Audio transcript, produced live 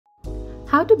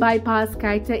How to bypass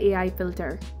character AI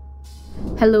filter.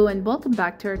 Hello and welcome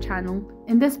back to our channel.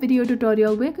 In this video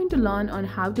tutorial, we're going to learn on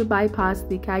how to bypass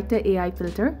the character AI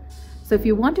filter. So if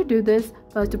you want to do this,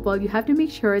 first of all, you have to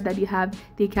make sure that you have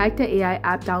the character AI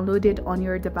app downloaded on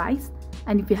your device.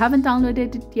 And if you haven't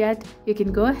downloaded it yet, you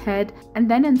can go ahead and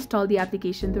then install the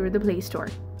application through the Play Store.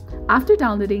 After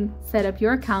downloading, set up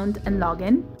your account and log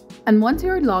in. And once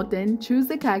you're logged in, choose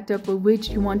the character for which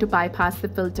you want to bypass the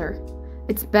filter.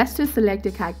 It's best to select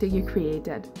a character you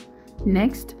created.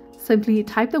 Next, simply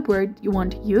type the word you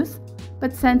want to use,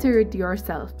 but censor it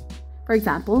yourself. For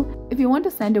example, if you want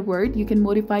to send a word, you can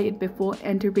modify it before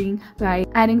entering by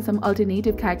adding some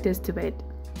alternative characters to it.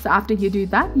 So after you do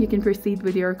that, you can proceed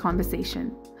with your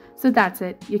conversation. So that's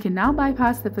it. You can now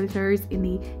bypass the filters in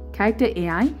the character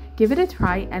AI. Give it a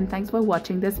try, and thanks for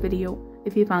watching this video.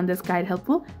 If you found this guide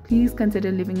helpful, please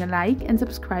consider leaving a like and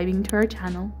subscribing to our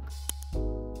channel.